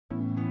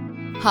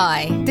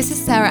Hi, this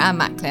is Sarah Ann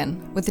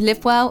Macklin with the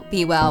Live Well,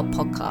 Be Well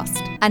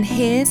podcast. And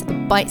here's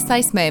a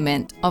bite-sized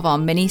moment of our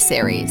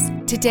mini-series.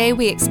 Today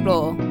we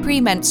explore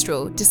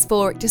premenstrual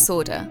dysphoric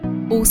disorder,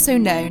 also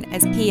known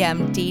as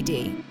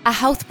PMDD, a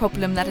health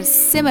problem that is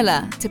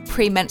similar to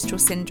premenstrual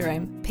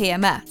syndrome,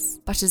 PMS,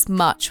 but is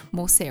much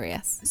more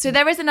serious. So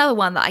there is another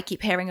one that I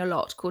keep hearing a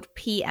lot called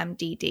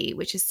PMDD,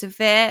 which is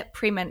severe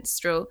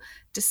premenstrual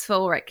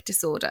dysphoric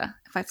disorder.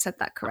 If I've said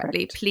that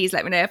correctly, please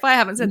let me know if I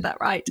haven't said that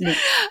right. Yeah.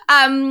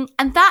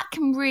 And that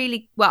can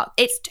really,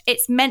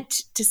 it's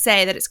meant to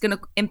say that it's going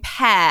to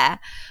impair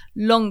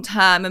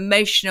long-term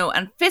emotional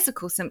and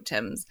physical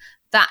symptoms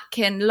that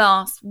can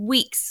last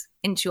weeks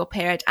into your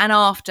period and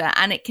after,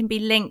 and it can be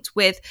linked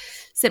with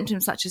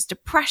symptoms such as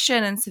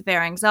depression and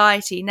severe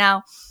anxiety.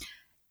 Now,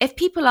 if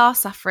people are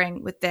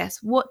suffering with this,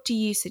 what do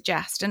you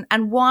suggest,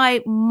 and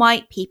why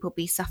might people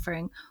be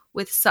suffering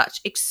with such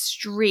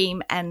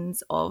extreme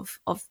ends of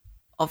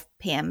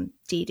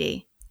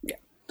PMDD? Yeah,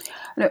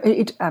 no,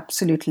 it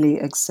absolutely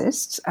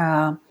exists.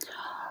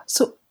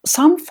 So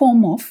some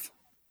form of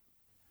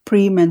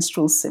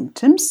premenstrual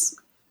symptoms,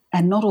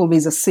 and not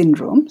always a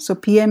syndrome. So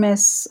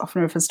PMS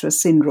often refers to a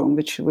syndrome,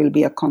 which will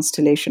be a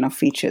constellation of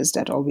features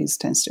that always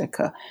tends to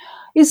occur,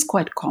 is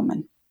quite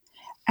common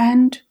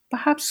and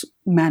perhaps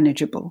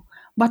manageable.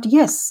 But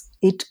yes,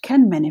 it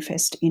can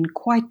manifest in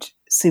quite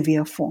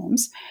severe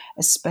forms,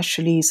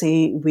 especially,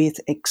 say,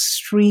 with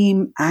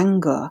extreme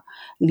anger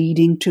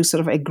leading to sort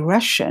of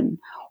aggression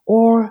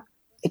or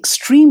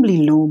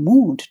extremely low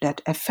mood that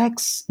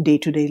affects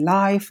day-to-day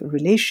life,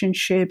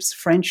 relationships,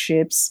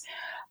 friendships,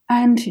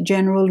 and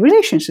general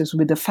relationships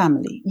with the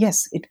family.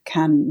 Yes, it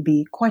can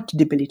be quite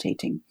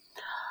debilitating.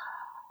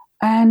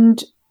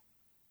 And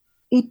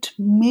it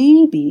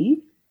may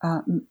be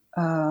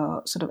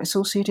sort of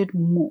associated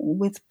more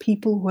with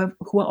people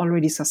who are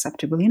already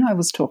susceptible. I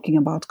was talking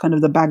about kind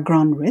of the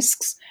background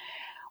risks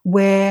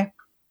where,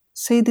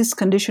 say, this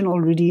condition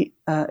already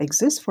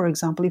exists. For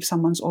example, if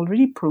someone's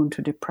already prone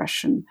to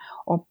depression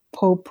or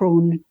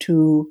prone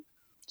to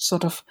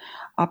sort of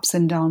ups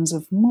and downs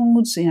of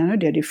moods, there are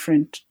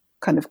different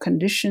kind of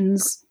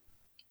conditions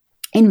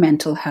in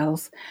mental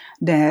health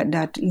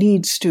that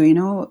leads to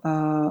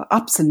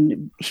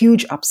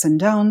huge ups and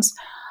downs,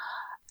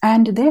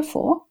 and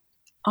therefore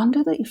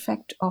under the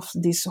effect of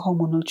these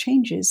hormonal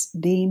changes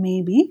they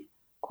may be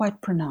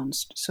quite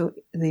pronounced, so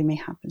they may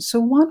happen. So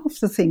one of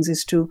the things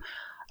is to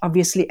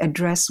obviously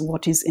address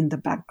what is in the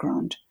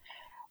background,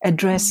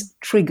 address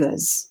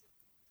triggers,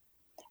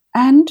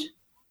 and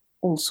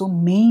also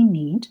may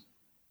need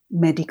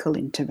medical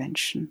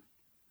intervention.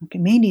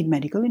 May need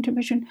medical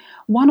intervention,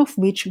 one of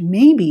which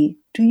may be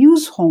to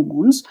use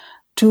hormones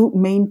to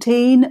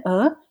maintain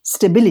a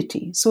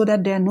stability so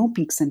that there are no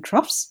peaks and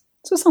troughs.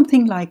 So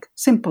something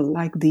simple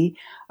like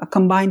a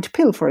combined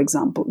pill, for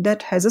example,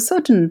 that has a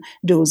certain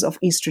dose of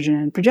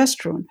estrogen and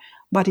progesterone,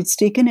 but it's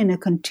taken in a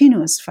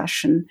continuous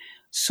fashion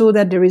so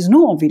that there is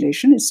no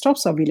ovulation, it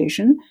stops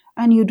ovulation,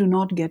 and you do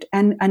not get,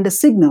 and the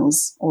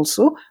signals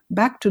also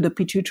back to the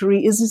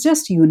pituitary is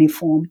just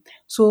uniform.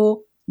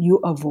 So you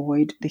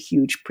avoid the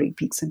huge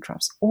peaks and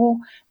troughs, or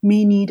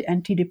may need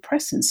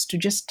antidepressants to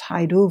just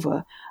tide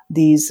over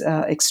these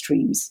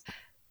extremes.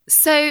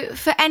 So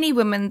for any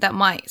women that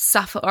might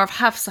suffer or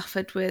have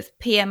suffered with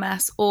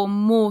PMS or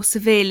more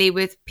severely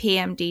with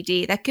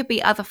PMDD, there could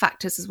be other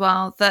factors as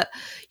well that,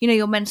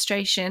 your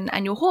menstruation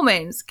and your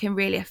hormones can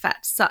really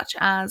affect, such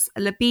as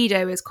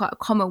libido is quite a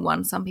common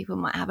one. Some people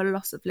might have a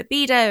loss of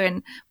libido,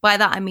 and by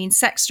that I mean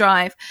sex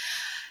drive.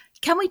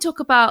 Can we talk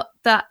about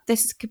that?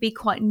 This could be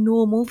quite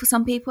normal for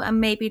some people, and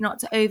maybe not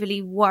to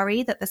overly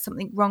worry that there's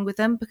something wrong with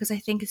them, because I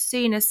think as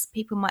soon as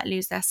people might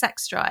lose their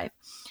sex drive,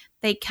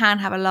 they can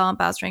have alarm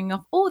bells ringing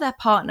off, or their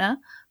partner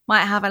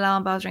might have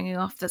alarm bells ringing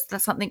off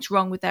that something's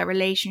wrong with their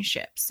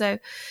relationship. So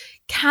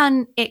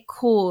can it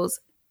cause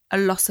a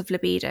loss of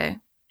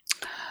libido?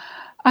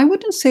 I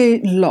wouldn't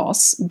say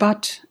loss,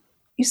 but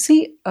you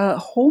see,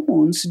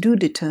 hormones do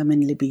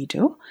determine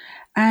libido,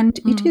 and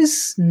it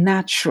is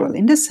natural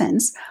in the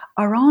sense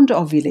around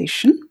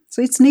ovulation.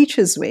 So it's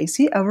nature's way.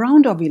 See,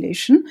 around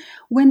ovulation,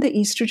 when the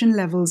estrogen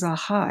levels are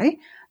high,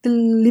 the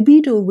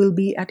libido will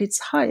be at its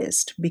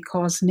highest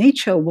because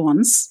nature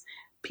wants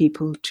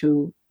people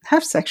to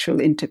have sexual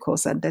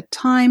intercourse at that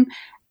time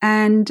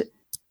and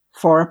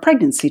for a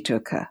pregnancy to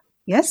occur.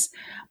 Yes?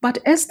 But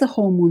as the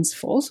hormones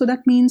fall, so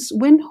that means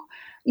when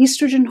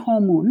estrogen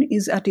hormone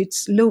is at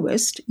its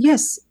lowest,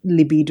 yes,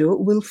 libido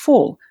will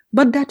fall,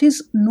 but that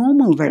is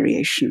normal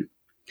variation.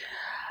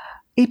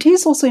 It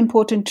is also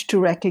important to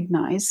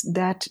recognize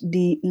that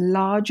the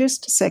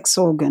largest sex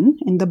organ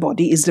in the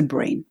body is the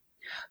brain.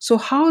 So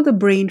how the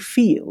brain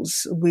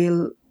feels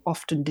will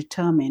often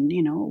determine,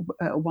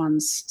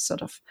 one's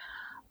sort of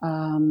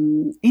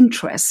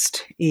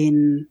interest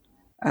in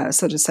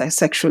sort of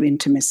sexual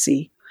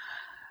intimacy.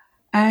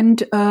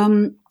 And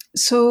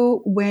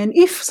so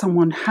if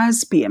someone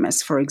has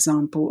PMS, for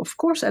example, of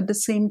course, at the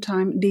same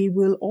time, they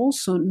will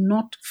also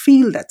not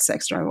feel that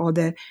sex drive, or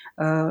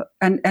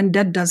and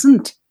that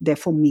doesn't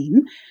therefore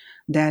mean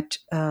that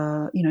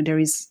there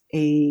is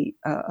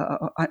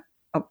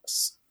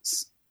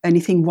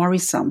anything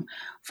worrisome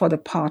for the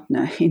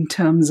partner in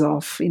terms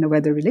of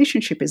where the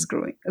relationship is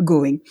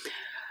going.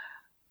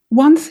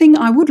 One thing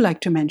I would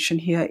like to mention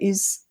here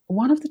is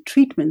one of the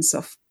treatments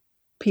of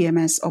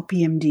PMS or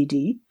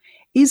PMDD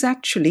is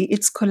actually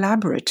it's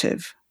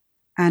collaborative,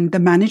 and the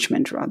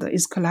management rather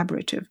is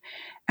collaborative.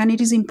 And it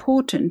is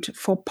important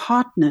for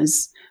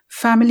partners,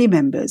 family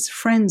members,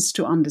 friends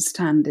to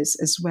understand this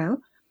as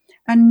well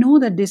and know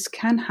that this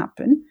can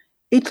happen,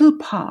 it'll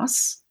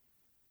pass,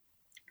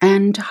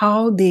 and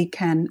how they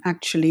can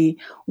actually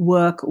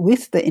work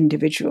with the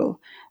individual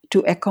to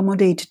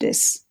accommodate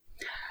this.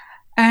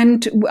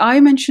 And I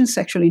mentioned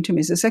sexual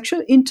intimacy.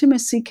 Sexual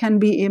intimacy can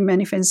be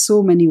manifest in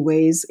so many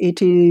ways.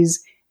 It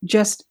is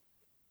just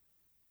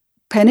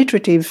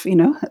penetrative,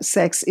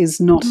 sex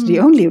is not the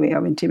only way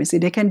of intimacy.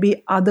 There can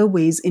be other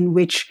ways in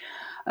which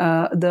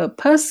the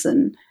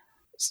person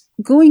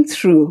going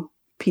through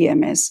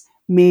PMS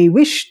may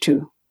wish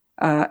to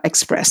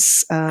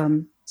express.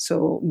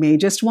 So may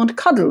just want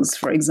cuddles,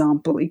 for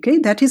example. Okay,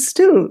 that is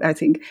still, I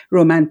think,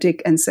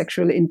 romantic and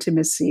sexual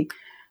intimacy.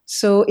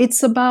 So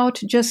it's about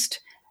just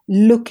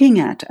looking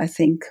at, I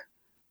think,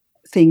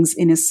 things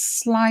in a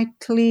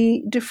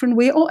slightly different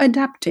way or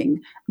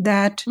adapting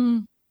that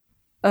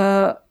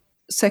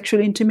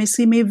sexual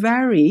intimacy may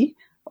vary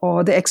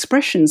or the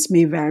expressions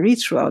may vary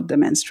throughout the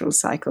menstrual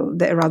cycle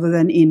rather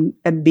than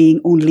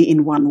being only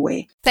in one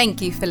way.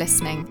 Thank you for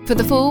listening. For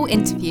the full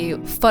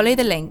interview, follow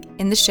the link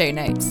in the show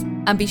notes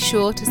and be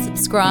sure to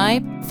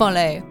subscribe,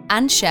 follow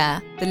and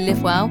share the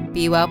Live Well,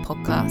 Be Well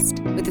podcast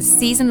with the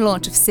season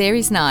launch of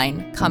Series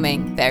 9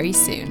 coming very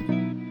soon.